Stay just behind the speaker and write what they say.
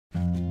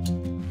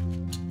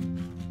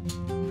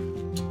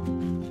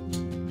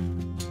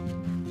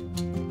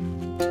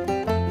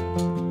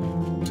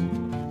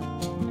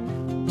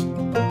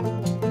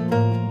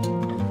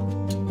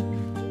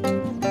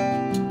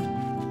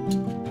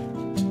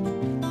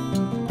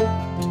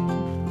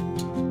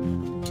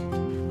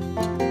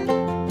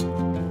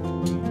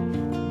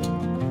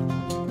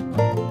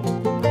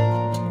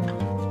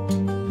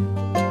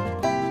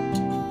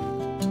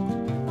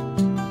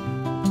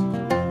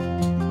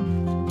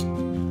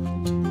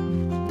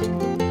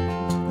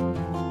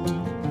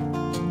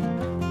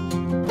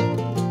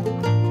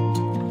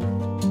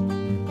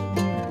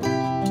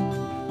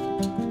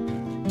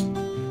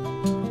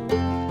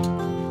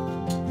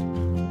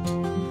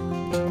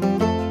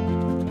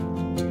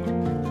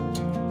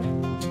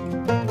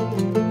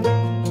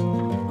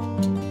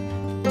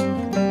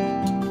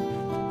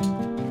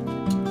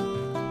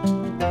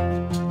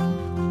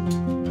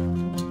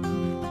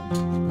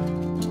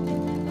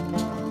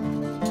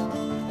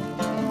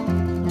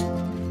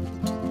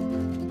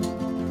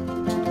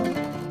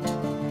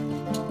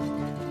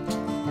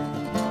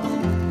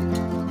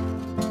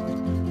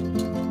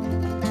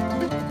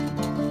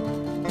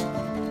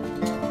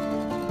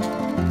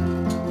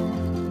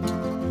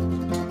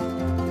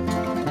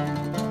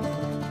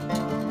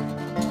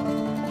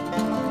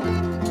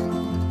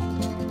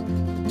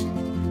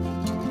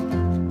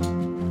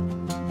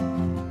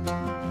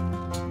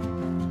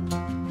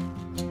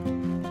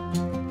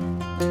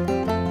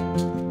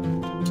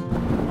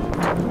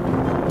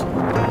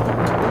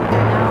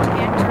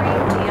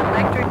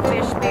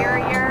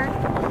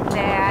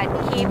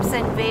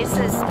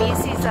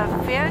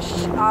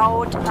fish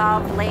out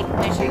of Lake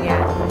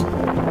Michigan.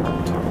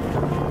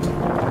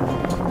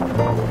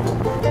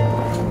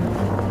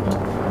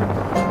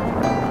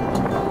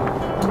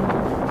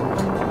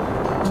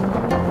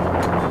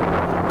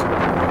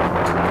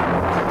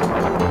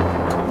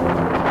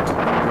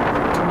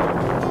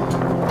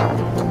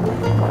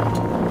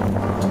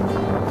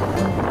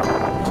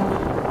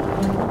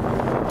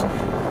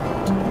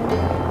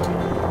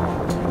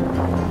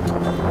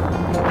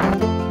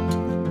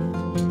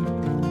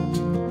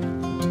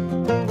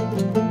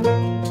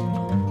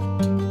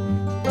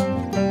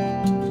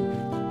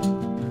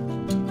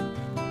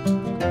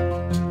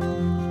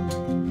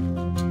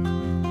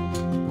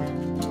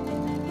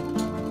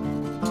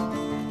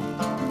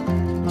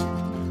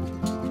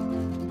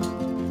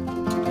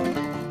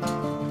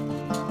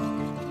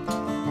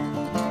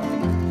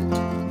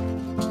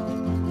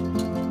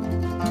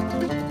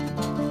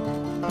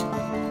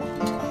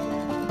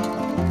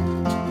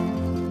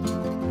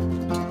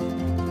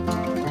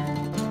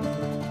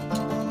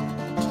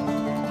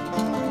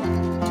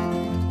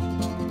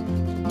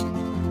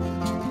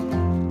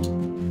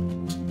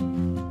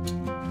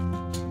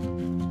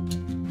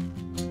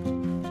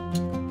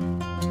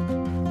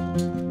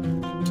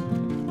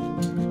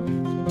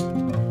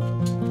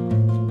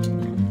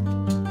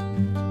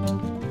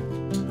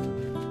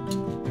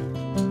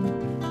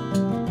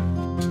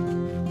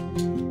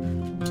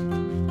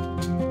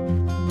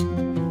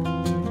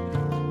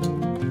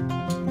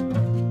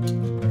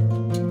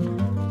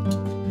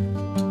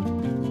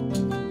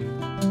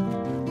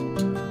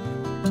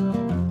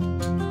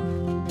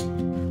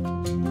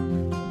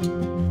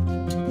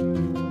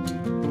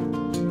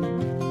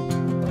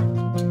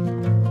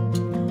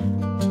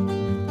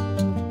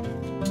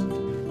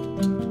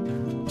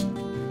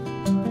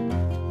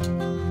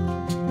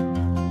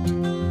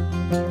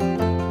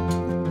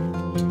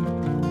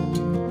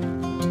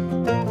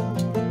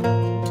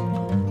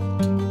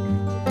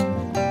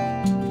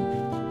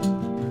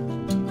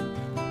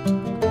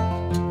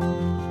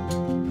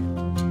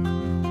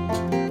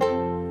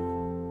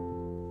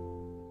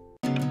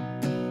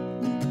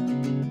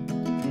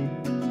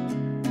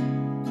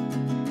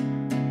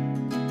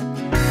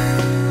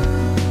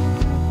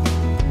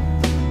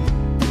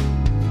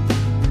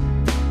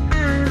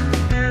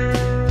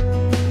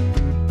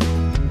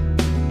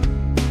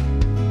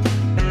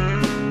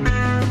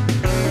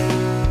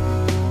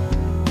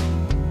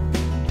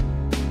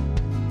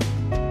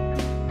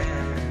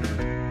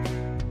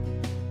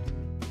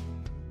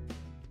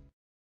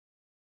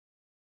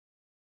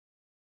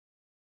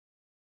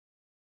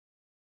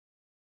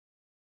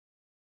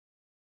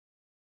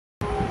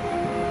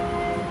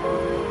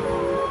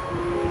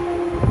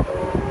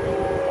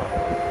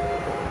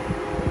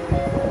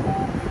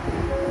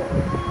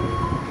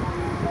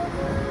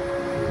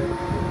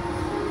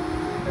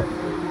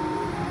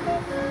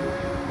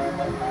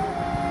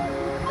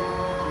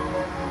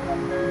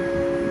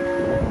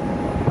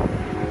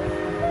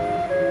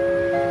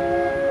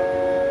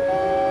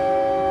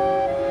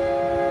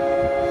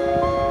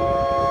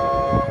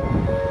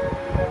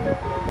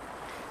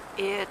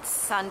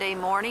 Sunday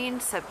morning,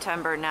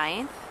 September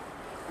 9th.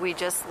 We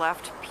just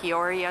left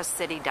Peoria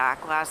City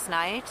Dock last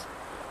night.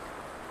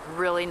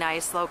 Really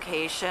nice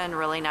location,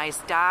 really nice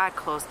dock,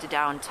 close to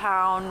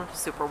downtown,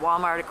 super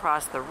Walmart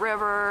across the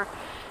river,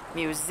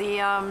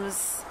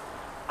 museums.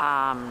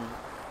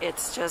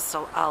 It's just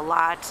a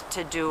lot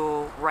to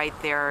do right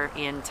there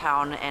in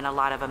town and a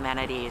lot of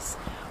amenities.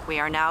 We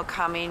are now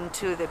coming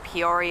to the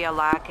Peoria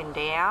Lock and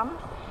Dam.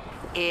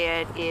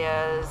 It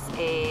is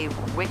a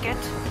wicket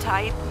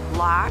type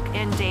lock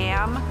and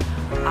dam.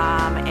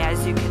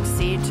 As you can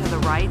see to the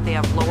right, they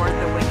have lowered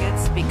the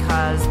wickets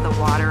because the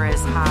water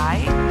is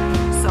high,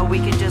 so we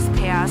can just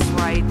pass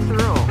right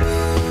through.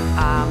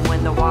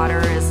 When the water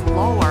is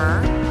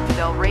lower,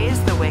 they'll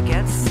raise the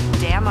wickets,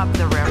 dam up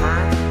the river,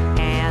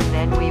 and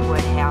then we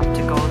would have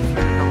to go through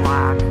the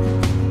lock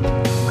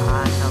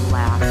on the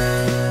left.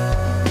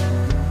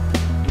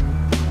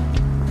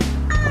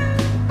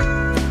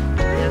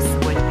 This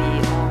would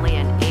be only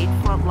an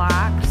 8-foot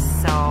lock,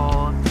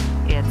 so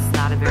it's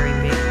not a very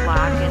big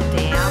lock and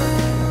dam.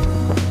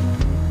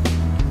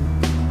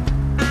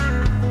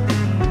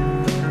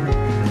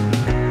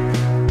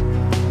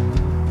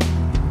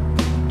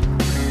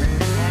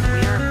 And we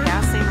are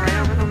passing right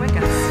over the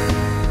wickets.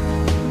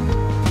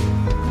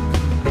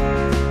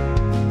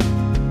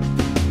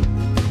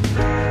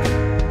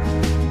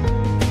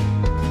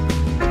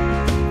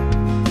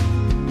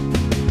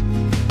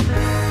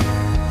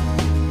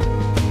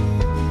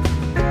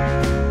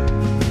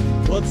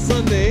 Well, it's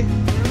Sunday.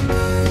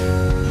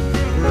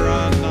 We're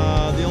on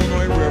the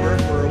Illinois River.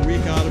 We're a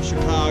week out of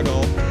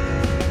Chicago.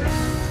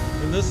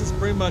 And this is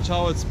pretty much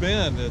how it's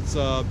been. It's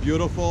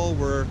beautiful.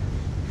 We're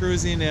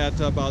cruising at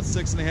about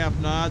 6.5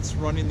 knots,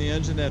 running the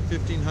engine at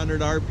 1500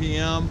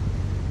 RPM.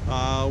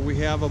 We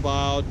have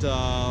about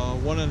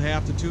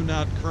 1.5 to 2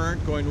 knot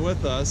current going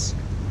with us.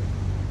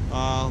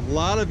 A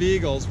lot of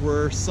eagles.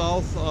 We're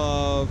south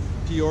of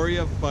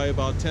Peoria by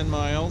about 10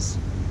 miles.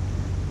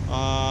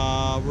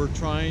 We're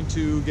trying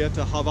to get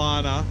to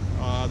Havana.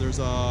 There's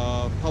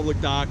a public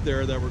dock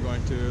there that we're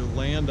going to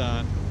land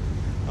on.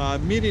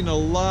 Meeting a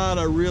lot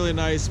of really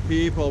nice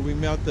people. We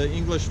met the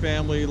English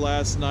family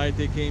last night.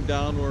 They came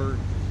down, were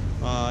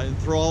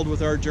enthralled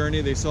with our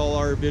journey. They saw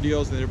our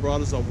videos and they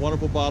brought us a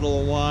wonderful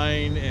bottle of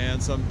wine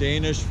and some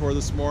Danish for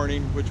this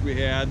morning, which we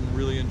had and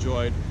really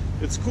enjoyed.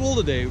 It's cool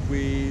today.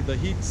 The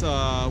heat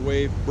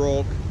wave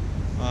broke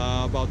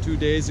about 2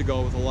 days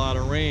ago with a lot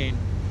of rain.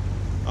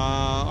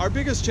 Our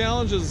biggest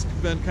challenge has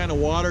been kind of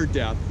water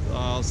depth.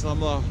 A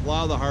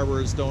lot of the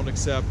harbors don't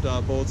accept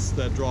boats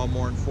that draw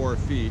more than 4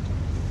 feet.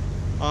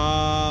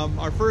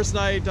 Our first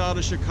night out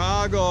of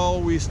Chicago,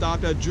 we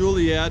stopped at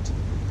Juliet,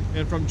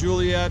 and from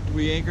Juliet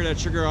we anchored at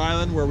Sugar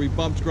Island, where we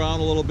bumped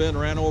ground a little bit and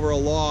ran over a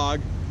log.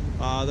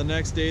 The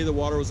next day the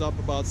water was up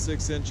about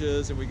 6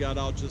 inches and we got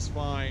out just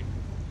fine.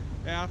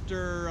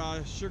 After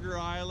Sugar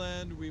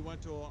Island we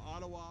went to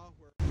Ottawa.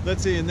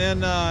 Let's see, and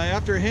then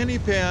after Henny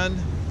Pen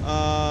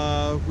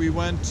we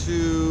went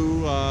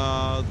to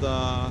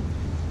the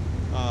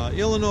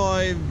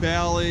Illinois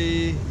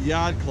Valley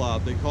Yacht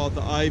Club. They call it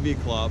the Ivy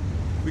Club.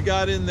 We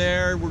got in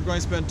there. We're going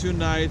to spend 2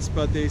 nights,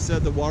 but they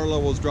said the water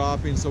level was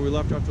dropping, so we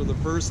left after the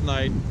first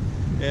night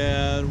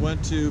and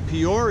went to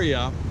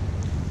Peoria,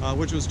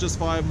 which was just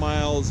 5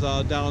 miles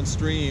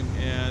downstream,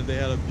 and they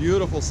had a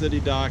beautiful city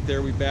dock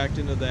there. We backed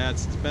into that,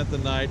 spent the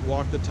night,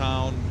 walked the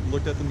town,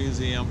 looked at the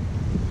museum.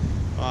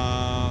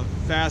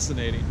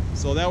 Fascinating.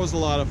 So that was a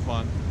lot of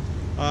fun.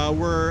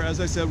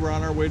 As I said, we're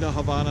on our way to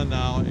Havana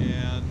now,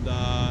 and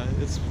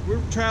we're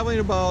traveling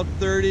about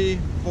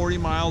 30-40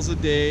 miles a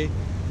day.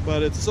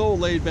 But it's so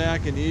laid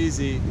back and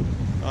easy.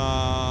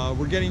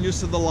 We're getting used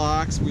to the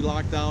locks. We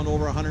locked down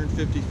over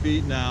 150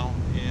 feet now.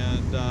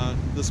 And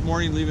this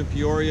morning, leaving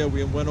Peoria,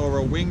 we went over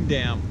a wing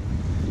dam,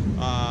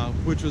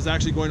 which was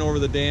actually going over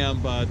the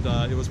dam, but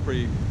it was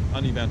pretty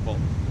uneventful.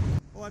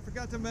 Oh, I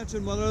forgot to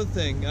mention one other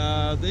thing.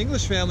 The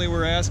English family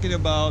were asking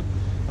about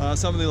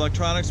some of the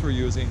electronics we're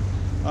using.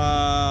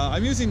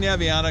 I'm using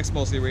Navionics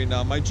mostly right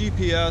now. My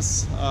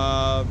GPS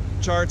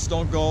charts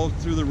don't go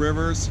through the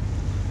rivers.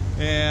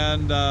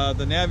 And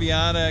the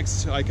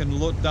Navionics, I can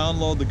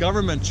download the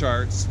government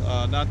charts,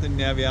 not the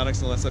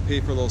Navionics unless I pay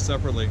for those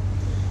separately.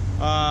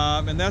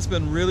 And that's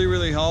been really,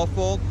 really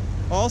helpful.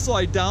 Also,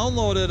 I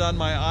downloaded on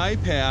my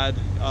iPad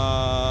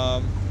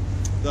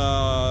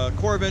the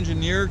Corps of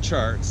Engineer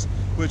charts,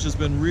 which has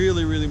been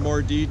really, really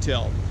more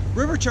detailed.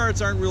 River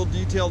charts aren't real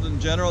detailed in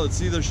general. It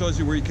either shows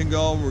you where you can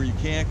go and where you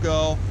can't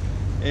go,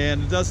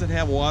 and it doesn't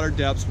have water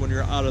depths when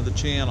you're out of the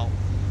channel.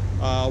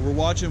 We're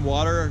watching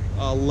water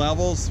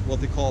levels, what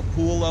they call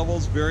pool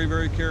levels, very,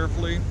 very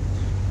carefully.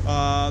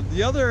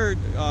 The other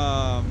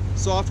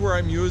software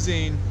I'm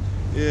using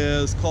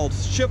is called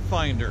Ship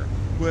Finder,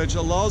 which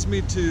allows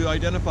me to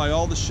identify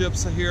all the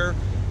ships here.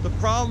 The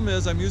problem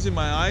is I'm using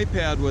my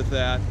iPad with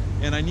that,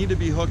 and I need to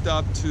be hooked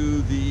up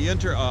to the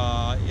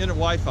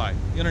Wi-Fi,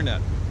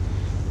 internet.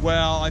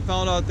 Well, I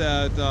found out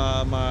that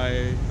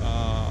my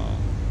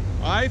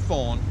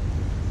iPhone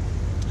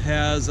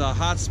has a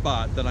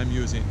hotspot that I'm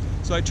using.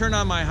 So I turn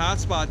on my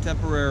hotspot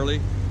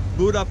temporarily,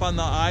 boot up on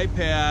the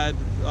iPad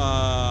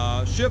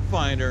Ship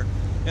Finder,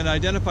 and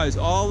identifies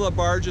all the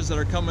barges that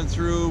are coming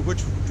through,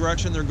 which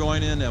direction they're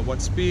going in, at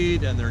what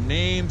speed, and their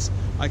names.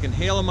 I can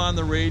hail them on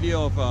the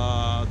radio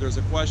if there's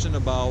a question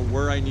about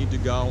where I need to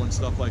go and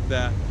stuff like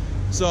that.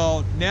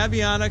 So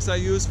Navionics I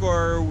use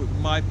for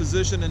my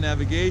position and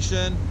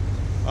navigation.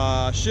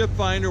 Ship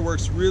Finder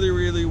works really,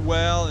 really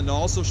well, and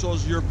also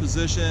shows your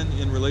position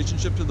in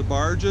relationship to the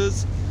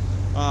barges.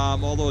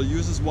 Although it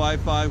uses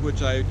Wi-Fi,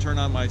 which I turn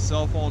on my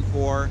cell phone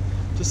for.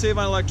 To save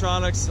on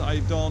electronics,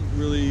 I don't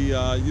really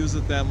use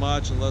it that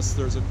much unless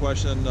there's a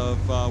question of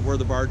where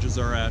the barges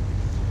are at.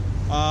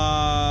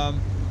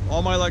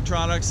 All my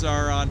electronics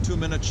are on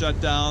 2-minute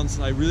shutdowns.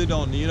 I really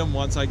don't need them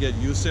once I get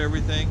used to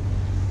everything.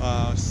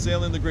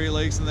 Sailing the Great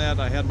Lakes and that,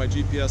 I had my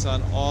GPS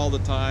on all the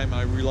time.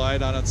 I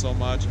relied on it so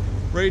much.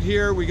 Right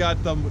here we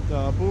got the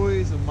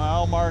buoys and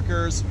mile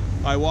markers.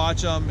 I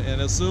watch them, and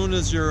as soon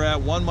as you're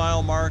at 1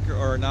 mile marker,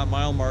 or not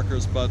mile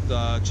markers, but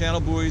channel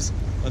buoys,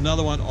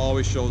 another one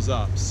always shows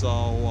up.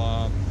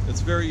 So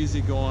it's very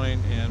easy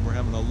going, and we're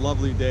having a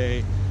lovely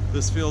day.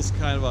 This feels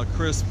kind of a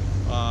crisp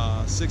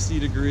 60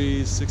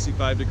 degrees,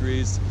 65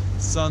 degrees.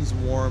 Sun's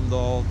warm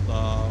though,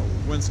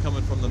 wind's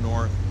coming from the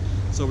north.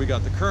 So we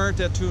got the current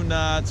at 2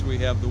 knots, we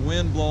have the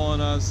wind blowing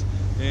us,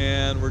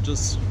 and we're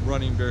just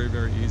running very,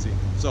 very easy.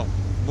 So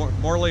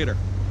more later.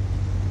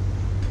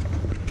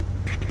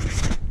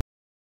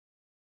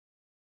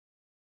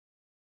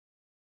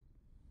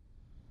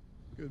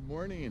 Good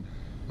morning.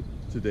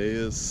 Today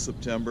is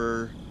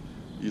September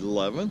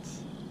 11th.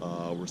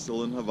 We're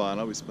still in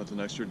Havana. We spent an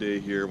extra day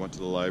here, went to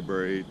the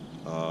library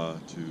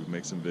to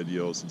make some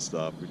videos and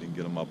stuff. We didn't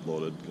get them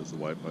uploaded because the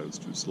Wi-Fi was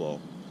too slow.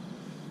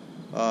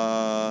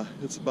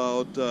 It's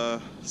about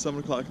 7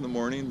 o'clock in the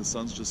morning. The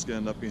sun's just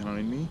getting up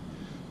behind me,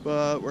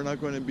 but we're not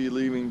going to be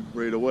leaving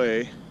right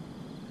away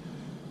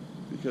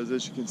because,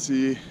 as you can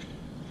see,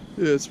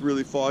 it's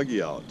really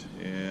foggy out,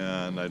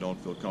 and I don't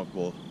feel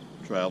comfortable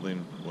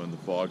traveling when the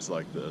fog's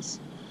like this.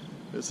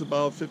 It's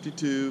about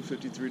 52,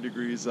 53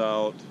 degrees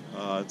out.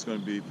 It's going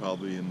to be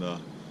probably in the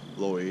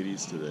low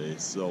 80s today,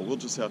 so we'll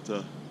just have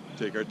to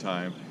take our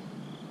time.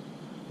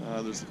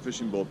 There's a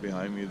fishing boat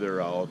behind me.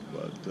 They're out,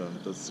 but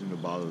it doesn't seem to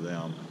bother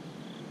them.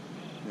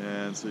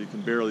 And so you can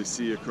barely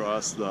see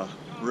across the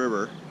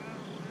river.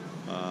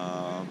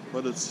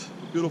 But it's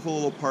a beautiful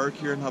little park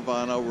here in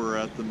Havana. We're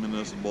at the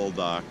municipal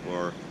dock,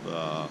 or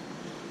the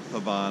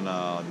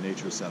Havana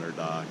Nature Center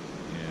dock,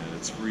 and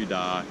it's free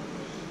dock.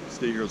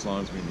 Stay here as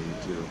long as we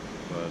need to.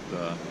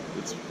 But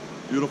it's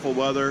beautiful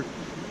weather,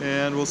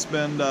 and we'll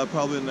spend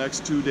probably the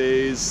next 2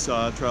 days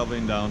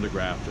traveling down to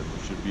Grafton.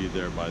 We should be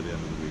there by the end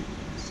of the week.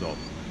 So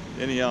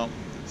anyhow,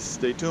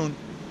 stay tuned.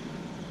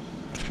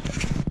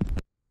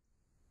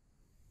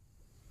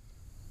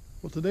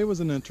 Well, today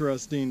was an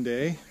interesting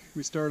day.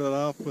 We started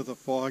off with a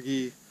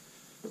foggy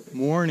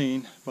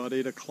morning, about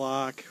 8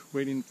 o'clock,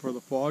 waiting for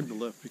the fog to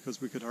lift because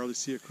we could hardly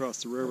see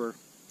across the river.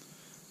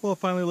 Well, it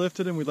finally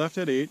lifted and we left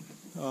at 8,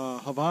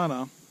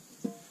 Havana,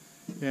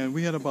 and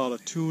we had about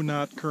a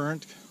 2-knot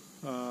current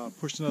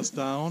pushing us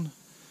down.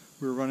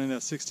 We were running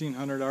at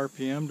 1600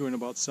 RPM, doing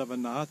about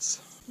 7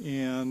 knots,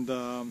 and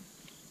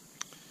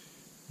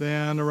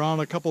then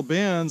around a couple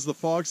bends the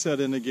fog set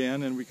in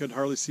again and we could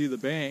hardly see the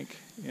bank.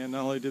 And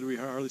not only did we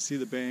hardly see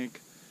the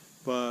bank,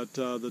 but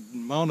the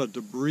amount of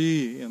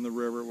debris in the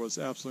river was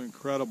absolutely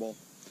incredible.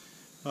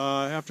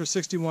 After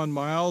 61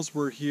 miles,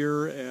 we're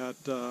here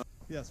at,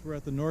 we're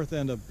at the north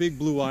end of Big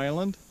Blue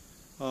Island,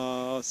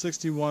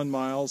 61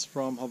 miles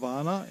from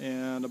Havana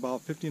and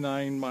about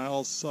 59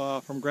 miles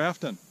from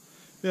Grafton.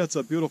 Yeah, it's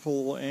a beautiful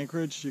little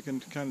anchorage. You can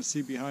kind of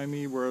see behind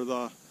me where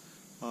the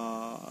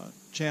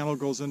channel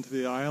goes into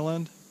the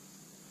island.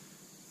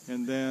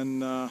 And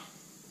then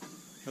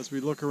as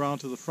we look around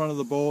to the front of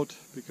the boat,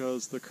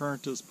 because the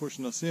current is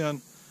pushing us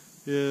in,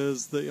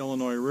 is the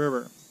Illinois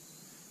River.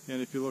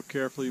 And if you look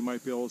carefully, you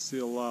might be able to see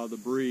a lot of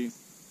debris.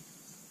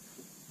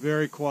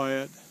 Very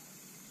quiet,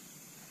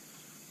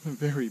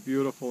 very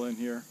beautiful in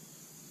here.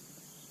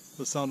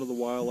 The sound of the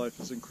wildlife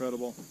is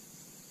incredible.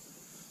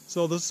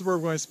 So this is where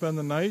we're going to spend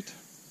the night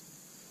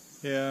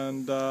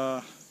and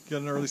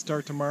get an early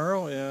start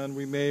tomorrow, and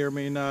we may or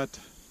may not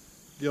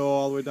go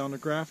all the way down to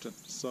Grafton.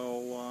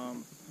 So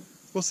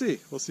we'll see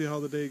how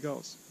the day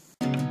goes.